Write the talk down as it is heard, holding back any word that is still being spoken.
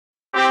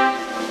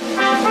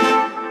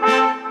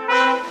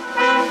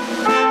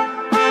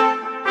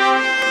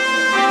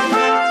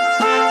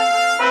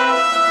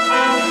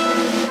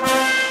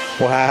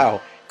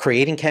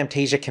Creating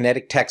Camtasia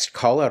Kinetic Text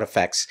callout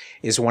effects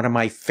is one of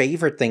my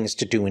favorite things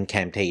to do in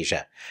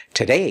Camtasia.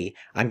 Today,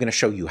 I'm going to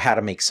show you how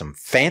to make some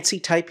fancy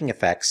typing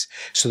effects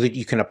so that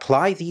you can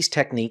apply these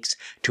techniques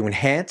to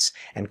enhance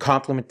and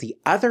complement the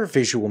other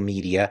visual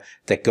media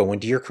that go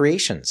into your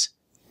creations.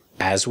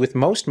 As with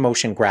most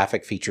motion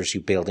graphic features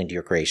you build into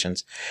your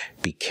creations,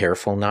 be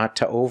careful not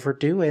to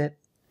overdo it.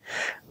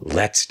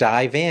 Let's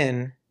dive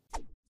in.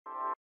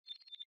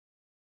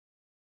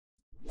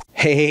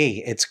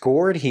 Hey, it's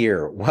Gord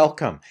here.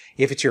 Welcome.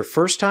 If it's your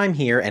first time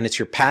here and it's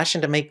your passion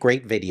to make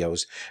great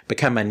videos,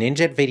 become a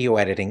ninja at video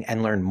editing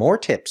and learn more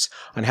tips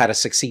on how to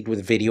succeed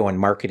with video and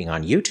marketing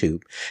on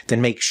YouTube,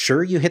 then make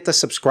sure you hit the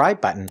subscribe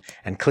button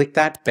and click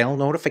that bell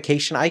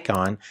notification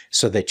icon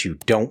so that you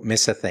don't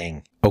miss a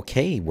thing.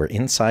 Okay, we're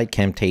inside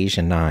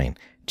Camtasia 9.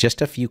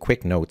 Just a few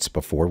quick notes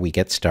before we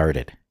get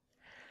started.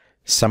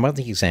 Some of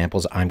the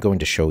examples I'm going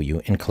to show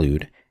you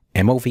include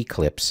MOV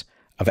clips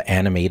of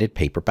animated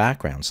paper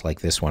backgrounds,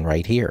 like this one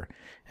right here.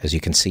 As you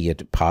can see,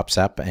 it pops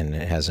up and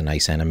it has a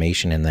nice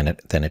animation, and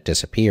then it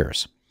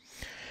disappears.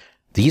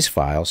 These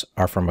files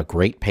are from a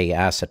great pay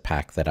asset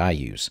pack that I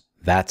use.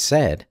 That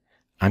said,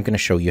 I'm going to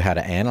show you how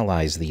to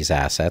analyze these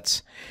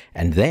assets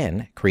and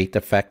then create the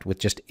effect with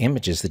just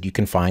images that you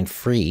can find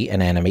free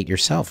and animate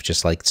yourself,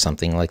 just like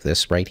something like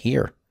this right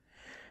here.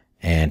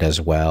 And as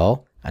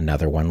well,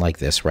 another one like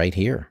this right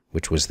here,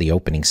 which was the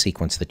opening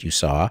sequence that you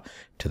saw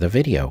to the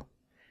video.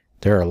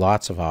 There are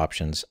lots of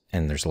options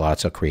and there's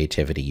lots of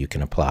creativity you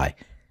can apply.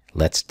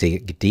 Let's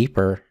dig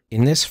deeper.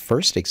 In this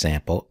first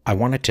example, I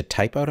wanted to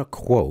type out a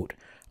quote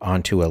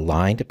onto a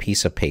lined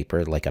piece of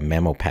paper like a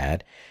memo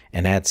pad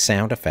and add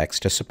sound effects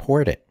to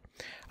support it.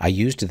 I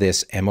used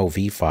this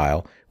MOV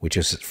file, which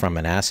is from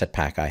an asset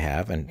pack I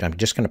have, and I'm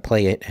just going to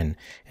play it and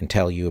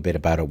tell you a bit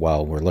about it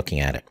while we're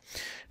looking at it.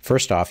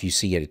 First off, you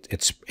see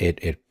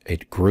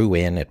it grew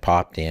in, it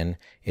popped in.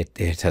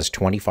 It has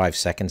 25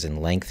 seconds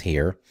in length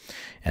here,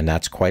 and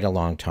that's quite a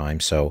long time.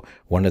 So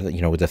one of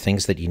the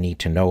things that you need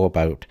to know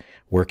about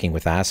working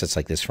with assets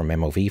like this from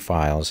MOV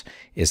files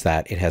is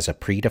that it has a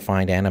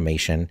predefined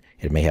animation.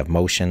 It may have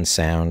motion,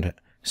 sound,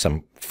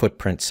 some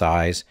footprint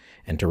size,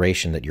 and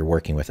duration that you're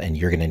working with, and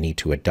you're going to need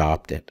to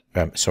adapt it.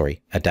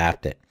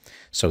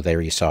 So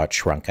there you saw it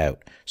shrunk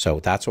out. So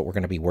that's what we're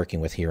going to be working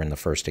with here in the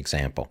first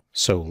example.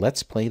 So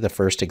let's play the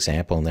first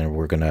example and then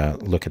we're going to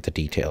look at the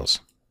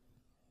details.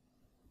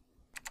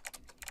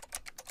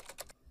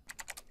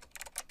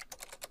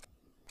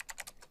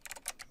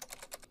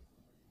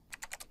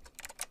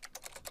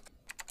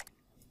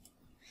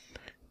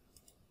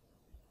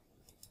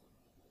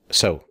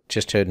 So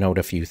just to note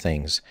a few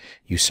things,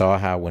 you saw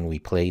how when we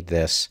played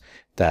this,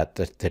 that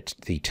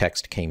the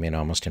text came in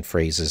almost in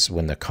phrases.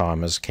 When the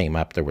commas came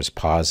up, there was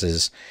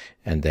pauses,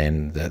 and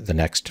then the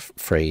next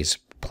phrase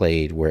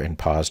played and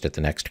paused at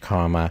the next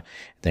comma,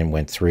 then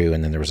went through,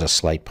 and then there was a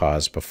slight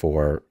pause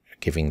before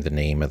giving the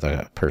name of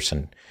the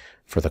person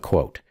for the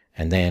quote.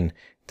 And then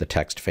the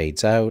text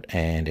fades out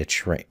and it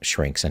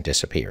shrinks and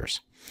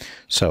disappears.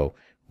 So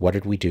what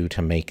did we do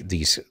to make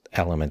these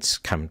elements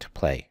come to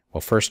play?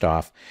 Well, first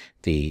off,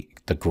 the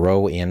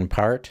grow in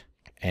part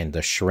and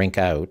the shrink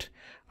out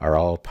are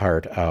all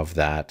part of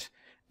that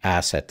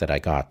asset that I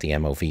got, the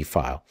MOV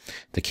file.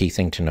 The key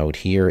thing to note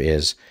here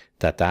is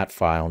that that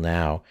file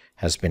now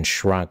has been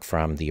shrunk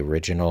from the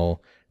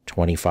original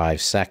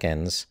 25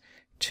 seconds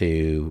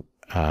to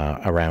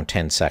around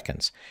 10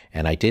 seconds.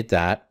 And I did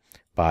that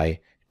by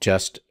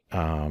just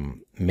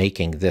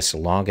making this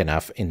long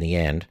enough in the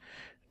end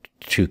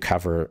to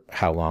cover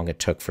how long it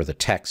took for the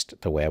text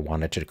the way I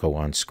wanted to go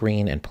on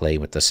screen and play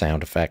with the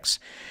sound effects.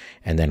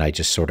 And then I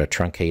just sort of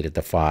truncated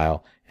the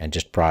file and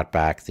just brought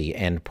back the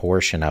end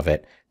portion of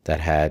it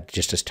that had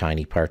just this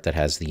tiny part that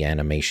has the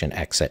animation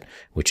exit,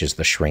 which is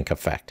the shrink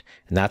effect.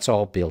 And that's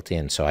all built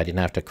in, so I didn't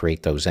have to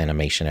create those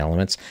animation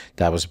elements.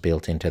 That was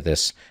built into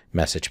this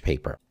message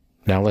paper.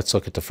 Now let's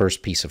look at the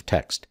first piece of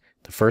text.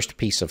 The first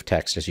piece of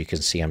text, as you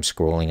can see, I'm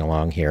scrolling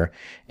along here,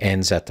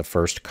 ends at the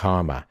first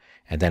comma.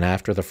 And then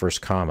after the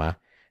first comma,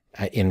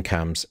 in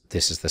comes,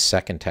 this is the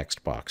second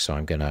text box. So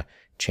I'm going to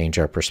change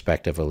our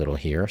perspective a little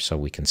here so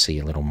we can see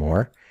a little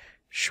more,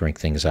 shrink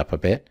things up a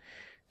bit.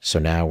 So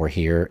now we're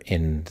here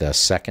in the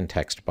second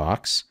text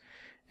box,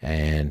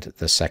 and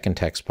the second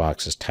text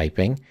box is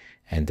typing,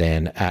 and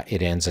then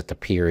it ends at the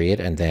period,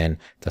 and then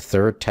the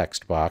third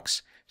text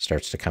box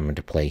starts to come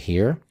into play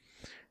here,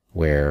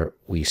 where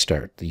we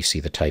start, you see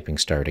the typing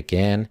start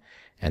again,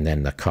 and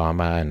then the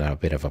comma and a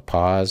bit of a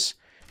pause.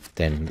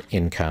 Then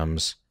in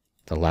comes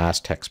the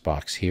last text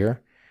box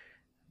here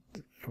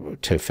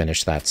to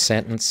finish that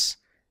sentence.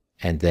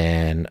 And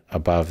then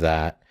above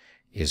that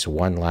is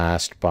one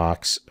last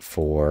box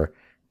for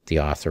the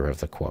author of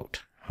the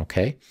quote.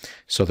 Okay,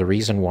 so the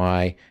reason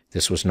why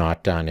this was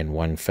not done in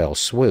one fell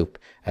swoop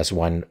as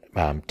one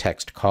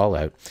text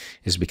callout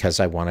is because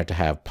I wanted to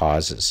have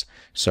pauses.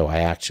 So I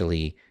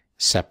actually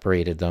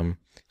separated them,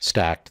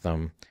 stacked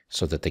them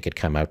so that they could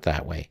come out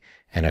that way.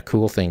 And a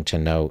cool thing to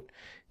note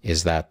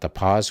is that the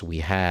pause we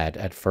had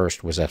at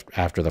first was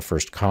after the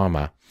first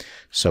comma.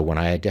 So when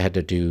I had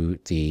to do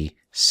the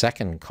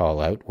second call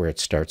out where it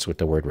starts with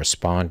the word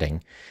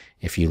responding,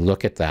 if you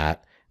look at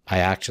that, I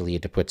actually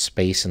had to put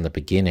space in the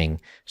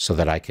beginning so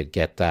that I could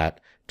get that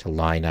to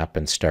line up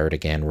and start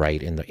again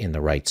right in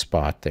the right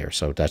spot there.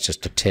 So that's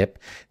just a tip,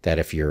 that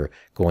if you're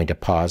going to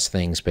pause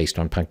things based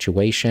on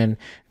punctuation,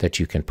 that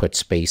you can put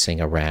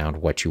spacing around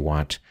what you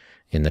want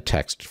in the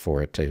text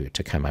for it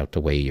to come out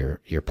the way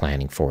you're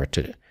planning for it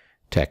to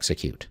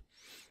execute.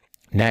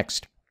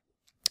 Next,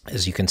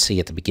 as you can see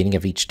at the beginning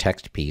of each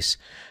text piece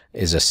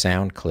is a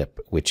sound clip,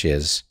 which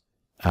is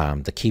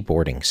the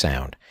keyboarding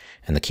sound.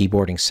 And the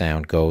keyboarding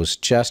sound goes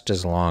just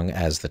as long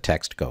as the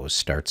text goes,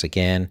 starts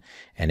again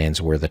and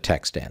ends where the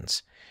text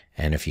ends.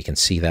 And if you can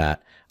see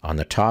that on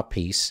the top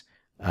piece,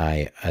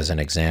 as an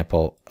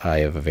example, I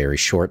have a very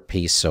short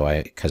piece,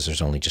 so because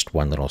there's only just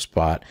one little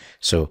spot.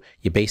 So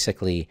you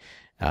basically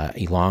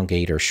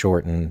elongate or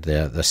shorten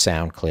the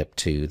sound clip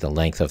to the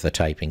length of the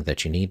typing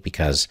that you need,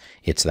 because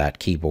it's that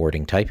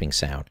keyboarding typing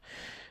sound.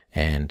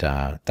 And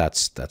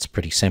that's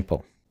pretty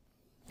simple.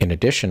 In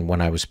addition,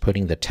 when I was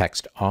putting the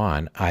text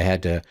on, I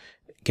had to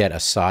get a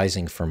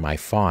sizing for my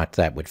font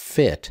that would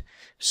fit,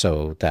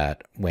 so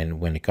that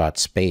when it got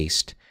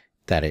spaced,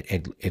 that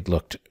it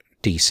looked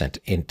decent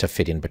to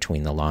fit in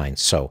between the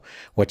lines. So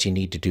what you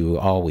need to do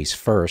always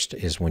first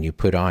is when you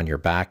put on your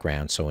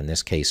background, so in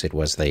this case it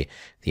was the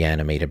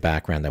animated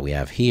background that we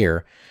have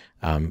here,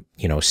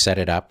 you know, set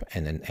it up,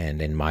 and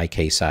in my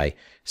case I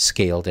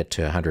scaled it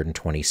to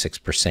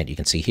 126%. You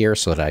can see here,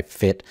 so that I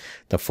fit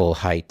the full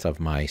height of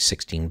my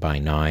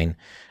 16:9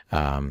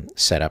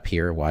 setup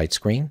here,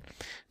 widescreen.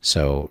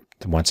 So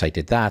once I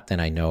did that, then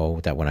I know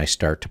that when I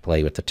start to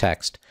play with the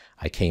text,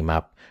 I came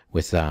up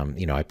with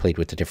you know, I played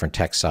with the different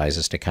text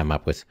sizes to come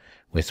up with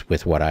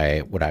what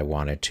I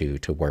wanted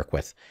to work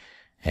with.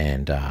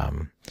 And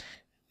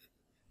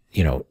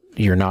you know,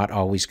 you're not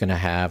always going to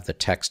have the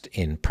text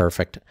in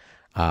perfect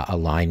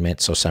alignment,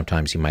 so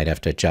sometimes you might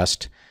have to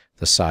adjust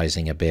the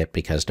sizing a bit,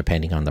 because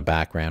depending on the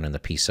background and the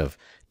piece of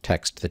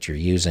text that you're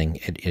using,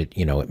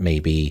 you know, it may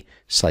be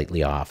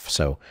slightly off.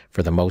 So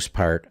for the most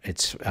part,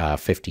 it's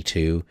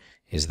 52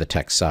 is the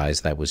text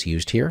size that was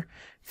used here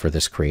for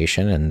this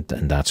creation, and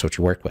that's what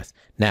you worked with.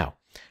 Now,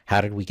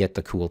 how did we get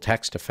the cool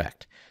text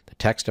effect? The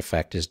text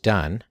effect is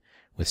done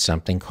with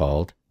something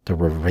called the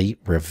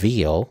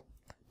reveal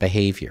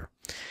behavior.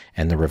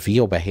 And the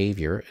reveal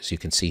behavior, as you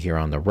can see here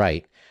on the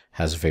right,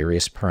 has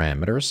various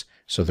parameters.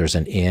 So there's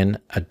an in,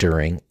 a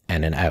during,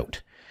 and an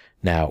out.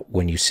 Now,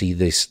 when you see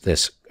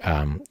this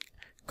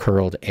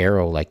curled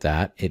arrow like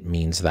that, it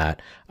means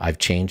that I've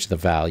changed the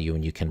value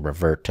and you can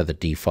revert to the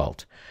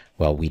default.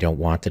 Well, we don't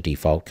want the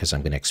default, because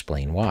I'm going to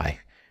explain why.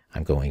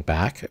 I'm going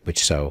back,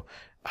 so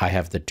I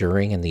have the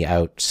during and the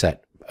out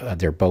set.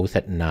 They're both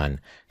at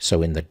none.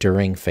 So in the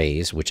during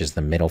phase, which is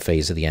the middle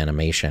phase of the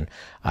animation,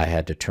 I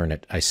had to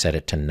I set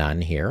it to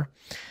none here.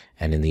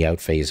 And in the out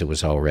phase, it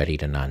was already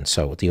to none.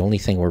 So the only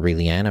thing we're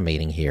really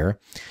animating here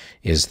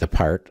is the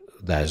part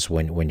that is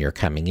when you're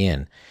coming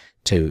in.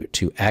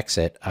 To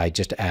exit, I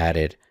just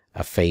added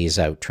a phase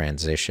out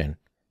transition,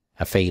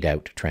 a fade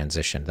out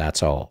transition.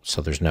 That's all.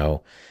 So there's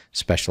no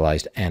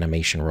specialized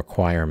animation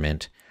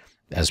requirement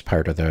as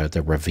part of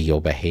the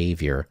reveal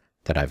behavior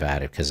that I've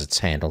added, because it's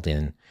handled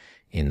in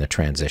the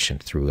transition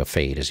through a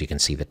fade, as you can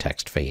see the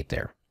text fade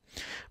there.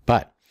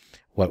 But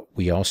what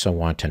we also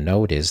want to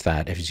note is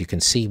that, as you can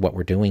see, what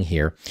we're doing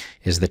here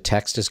is the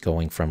text is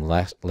going from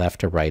left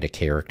to right, a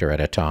character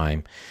at a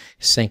time,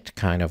 synced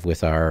kind of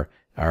with our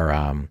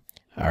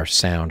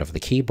sound of the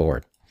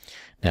keyboard.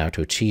 Now,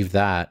 to achieve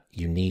that,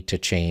 you need to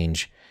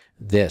change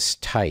this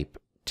type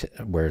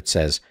where it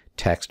says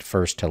text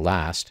first to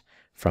last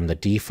from the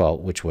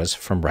default, which was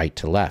from right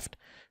to left.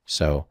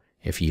 So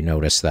if you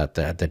notice that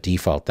the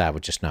default, that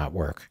would just not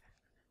work.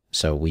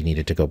 So we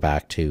needed to go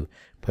back to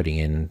putting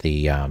in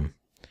the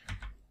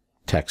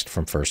text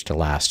from first to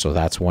last. So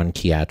that's one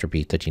key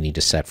attribute that you need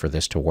to set for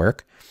this to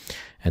work.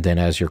 And then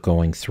as you're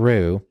going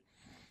through,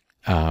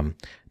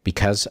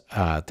 because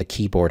the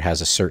keyboard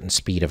has a certain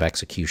speed of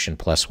execution,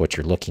 plus what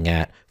you're looking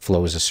at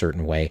flows a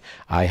certain way,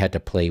 I had to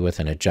play with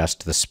and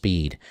adjust the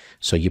speed.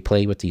 So you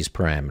play with these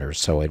parameters.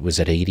 So it was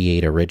at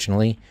 88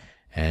 originally,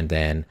 and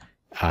then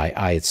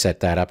I had set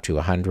that up to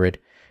 100,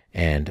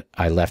 and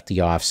I left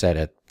the offset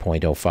at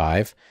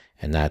 0.05,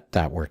 and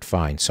that worked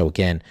fine. So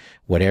again,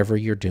 whatever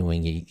you're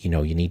doing, you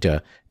know, you need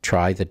to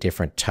try the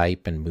different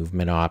type and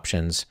movement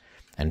options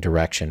and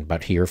direction.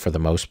 But here, for the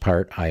most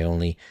part, I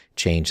only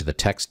changed the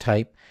text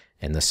type,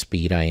 and the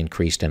speed I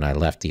increased, and I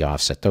left the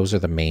offset. Those are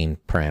the main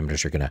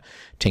parameters you're going to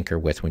tinker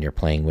with when you're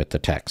playing with the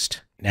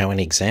text. Now in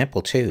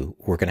example 2,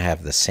 we're going to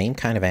have the same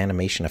kind of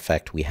animation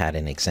effect we had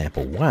in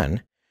example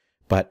 1,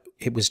 but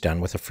it was done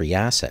with a free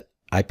asset.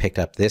 I picked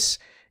up this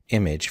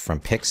image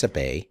from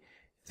Pixabay,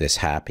 this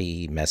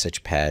happy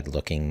message pad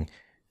looking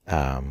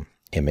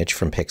image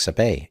from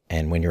Pixabay.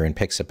 And when you're in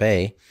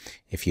Pixabay,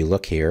 if you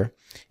look here,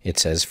 it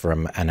says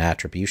from an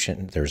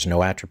attribution, there's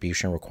no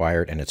attribution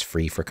required, and it's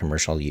free for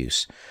commercial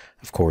use.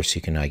 Of course,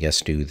 you can, I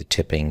guess, do the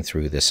tipping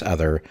through this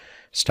other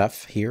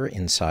stuff here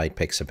inside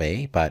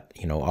Pixabay, but,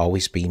 you know,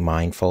 always be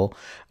mindful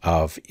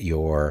of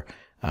your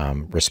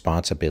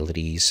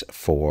responsibilities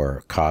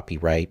for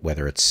copyright,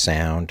 whether it's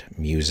sound,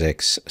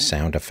 music,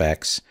 sound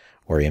effects,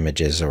 or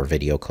images or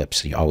video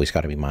clips. So you always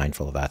got to be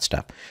mindful of that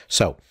stuff.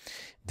 So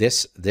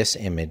this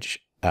image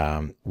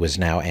was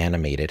now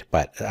animated,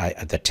 but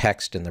the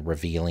text and the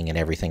revealing and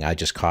everything, I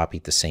just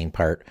copied the same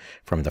part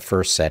from the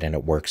first set and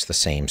it works the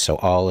same. So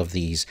all of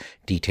these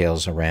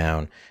details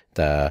around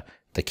the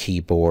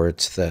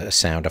keyboards, the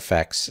sound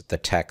effects, the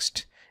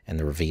text, and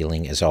the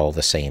revealing is all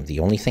the same. The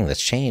only thing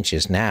that's changed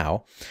is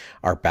now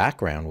our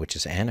background, which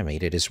is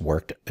animated,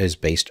 is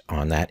based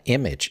on that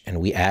image, and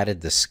we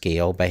added the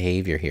scale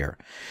behavior here.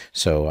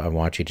 So I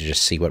want you to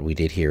just see what we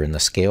did here in the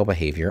scale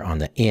behavior. On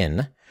the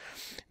in,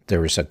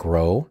 there is a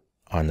grow.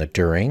 On the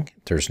during,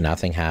 there's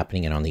nothing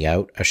happening, and on the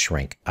out, a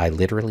shrink. I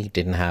literally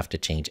didn't have to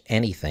change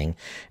anything,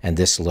 and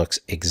this looks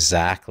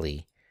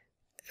exactly,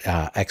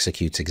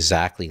 executes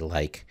exactly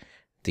like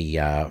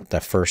the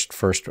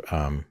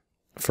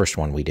first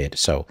one we did.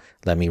 So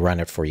let me run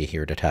it for you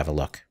here to have a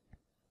look.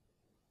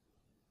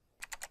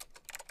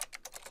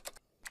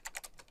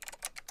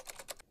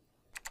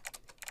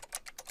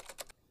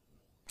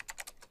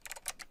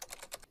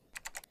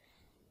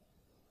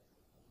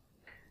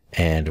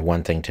 And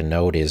one thing to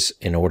note is,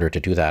 in order to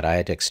do that, I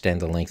had to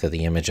extend the length of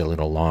the image a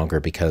little longer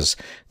because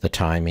the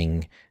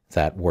timing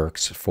that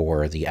works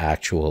for the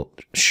actual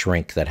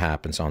shrink that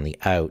happens on the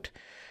out,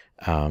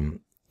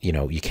 you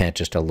know, you can't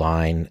just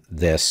align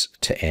this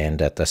to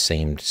end at the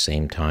same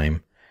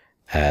time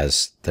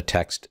as the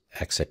text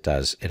exit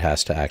does. It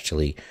has to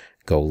actually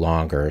go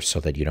longer so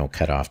that you don't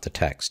cut off the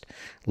text.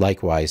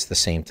 Likewise, the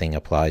same thing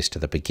applies to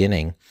the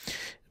beginning.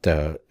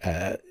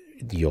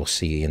 You'll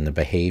see in the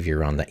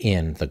behavior on the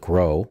in, the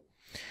grow,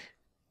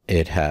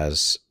 it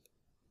has,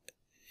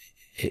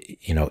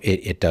 you know,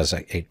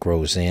 it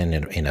grows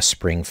in a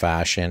spring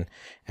fashion,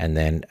 and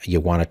then you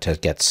want it to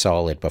get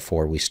solid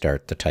before we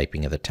start the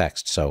typing of the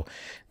text. So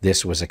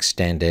this was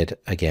extended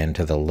again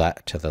to the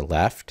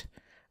left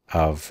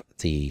of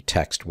the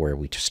text where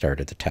we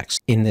started the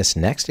text. In this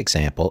next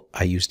example,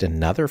 I used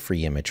another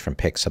free image from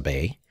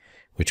Pixabay,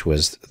 which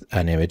was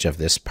an image of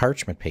this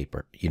parchment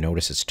paper. You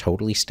notice it's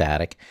totally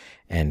static,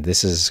 and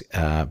this is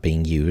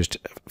being used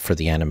for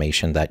the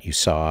animation that you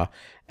saw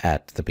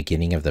at the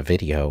beginning of the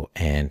video,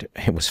 and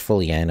it was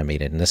fully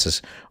animated. And this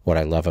is what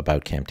I love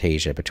about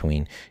Camtasia.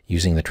 Between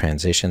using the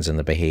transitions and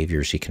the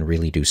behaviors, you can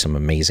really do some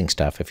amazing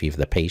stuff if you have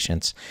the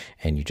patience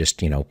and you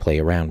just, you know, play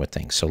around with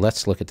things. So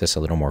let's look at this a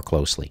little more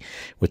closely.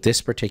 With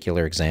this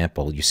particular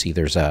example, you see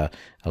there's a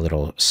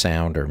little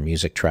sound or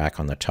music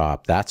track on the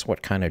top. That's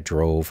what kind of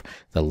drove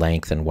the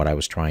length and what I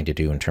was trying to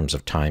do in terms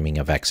of timing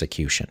of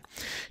execution.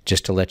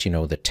 Just to let you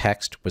know, the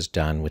text was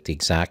done with the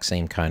exact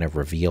same kind of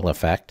reveal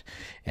effect,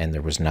 and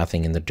there was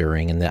nothing in the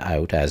during and the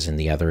out as in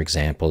the other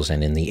examples.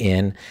 And in the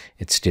in,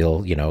 it's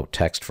still, you know,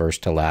 text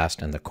first to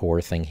last. And the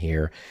core thing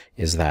here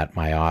is that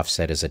my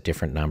offset is a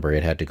different number.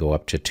 It had to go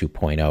up to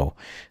 2.0.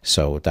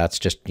 So that's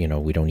just, you know,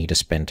 we don't need to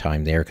spend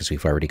time there because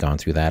we've already gone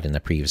through that in the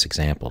previous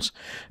examples.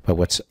 But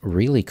what's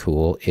really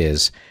cool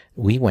is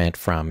we went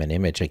from an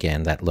image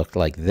again that looked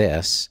like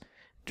this,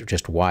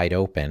 just wide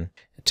open,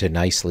 to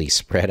nicely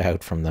spread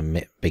out from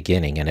the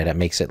beginning, and it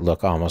makes it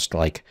look almost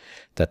like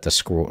that the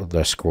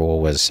scroll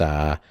was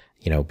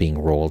you know, being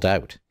rolled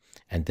out.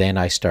 And then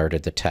I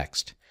started the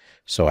text.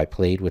 So I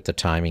played with the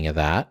timing of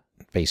that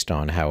based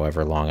on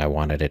however long I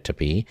wanted it to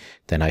be.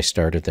 Then I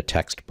started the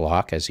text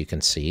block, as you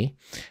can see,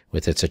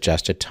 with its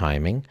adjusted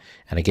timing.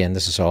 And again,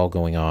 this is all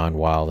going on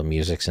while the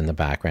music's in the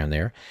background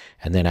there.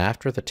 And then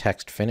after the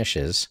text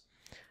finishes,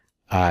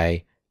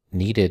 I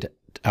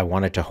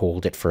wanted to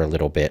hold it for a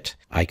little bit.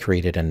 I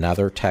created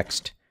another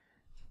text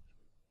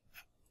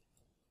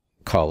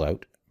call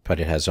out, but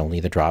it has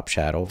only the drop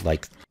shadow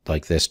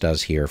like this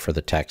does here for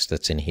the text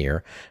that's in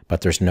here,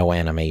 but there's no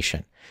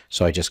animation.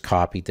 So I just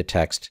copied the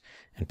text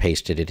and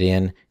pasted it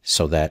in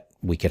so that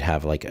we could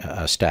have like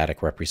a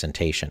static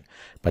representation.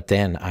 But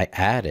then I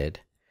added,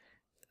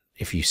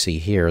 if you see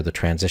here, the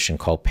transition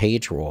called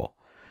page roll,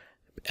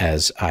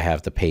 as I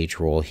have the page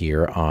roll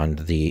here on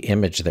the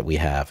image that we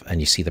have. And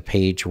you see the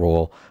page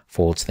roll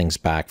folds things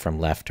back from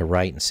left to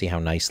right, and see how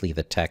nicely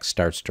the text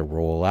starts to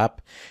roll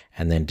up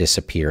and then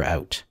disappear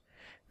out.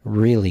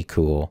 Really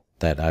cool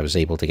that I was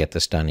able to get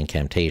this done in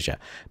Camtasia.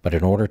 But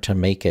in order to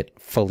make it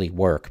fully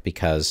work,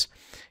 because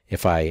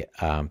if I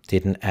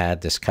didn't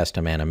add this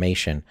custom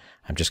animation,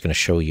 I'm just going to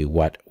show you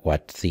what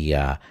the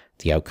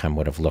outcome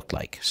would have looked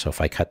like. So if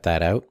I cut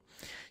that out,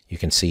 you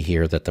can see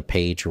here that the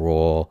page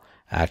roll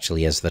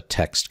actually has the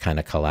text kind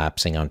of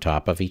collapsing on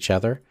top of each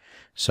other.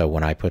 So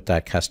when I put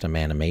that custom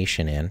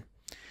animation in,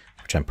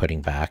 which I'm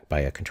putting back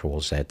by a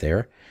Control-Z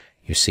there,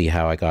 you see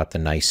how I got the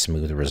nice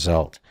smooth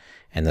result.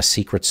 And the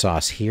secret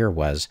sauce here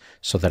was,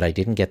 so that I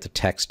didn't get the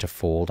text to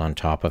fold on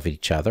top of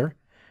each other,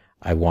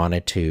 I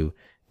wanted to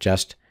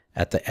just,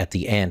 at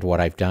the end,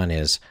 what I've done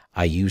is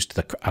I used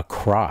a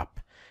crop,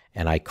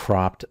 and I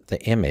cropped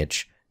the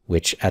image,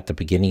 which at the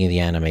beginning of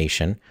the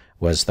animation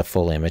was the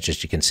full image,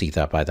 as you can see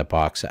that by the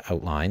box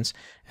outlines,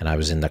 and I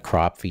was in the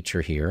crop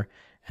feature here.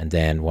 And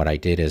then what I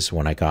did is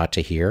when I got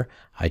to here,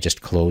 I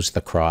just closed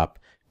the crop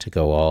to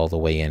go all the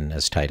way in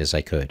as tight as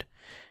I could.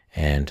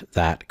 And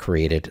that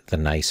created the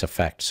nice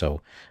effect.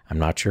 So I'm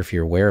not sure if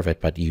you're aware of it,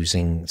 but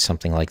using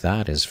something like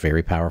that is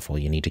very powerful.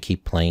 You need to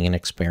keep playing and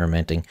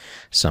experimenting,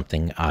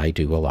 something I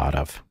do a lot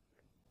of.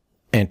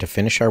 And to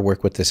finish our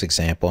work with this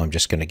example, I'm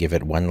just going to give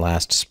it one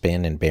last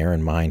spin and bear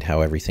in mind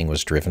how everything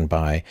was driven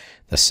by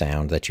the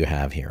sound that you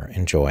have here.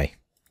 Enjoy.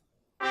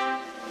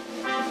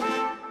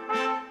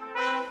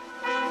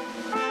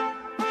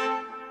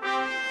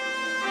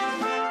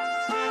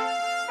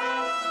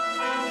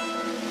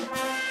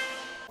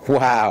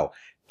 Wow!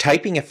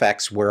 Typing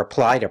effects, where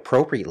applied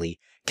appropriately,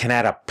 can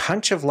add a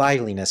punch of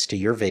liveliness to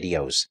your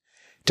videos.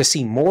 To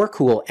see more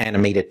cool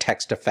animated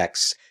text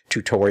effects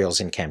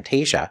tutorials in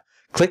Camtasia,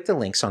 click the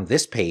links on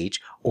this page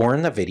or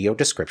in the video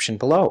description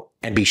below.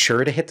 And be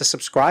sure to hit the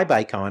subscribe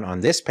icon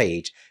on this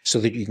page so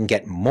that you can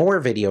get more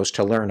videos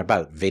to learn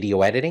about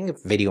video editing,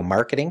 video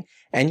marketing,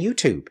 and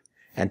YouTube.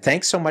 And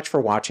thanks so much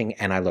for watching,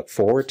 and I look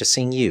forward to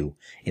seeing you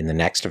in the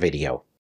next video.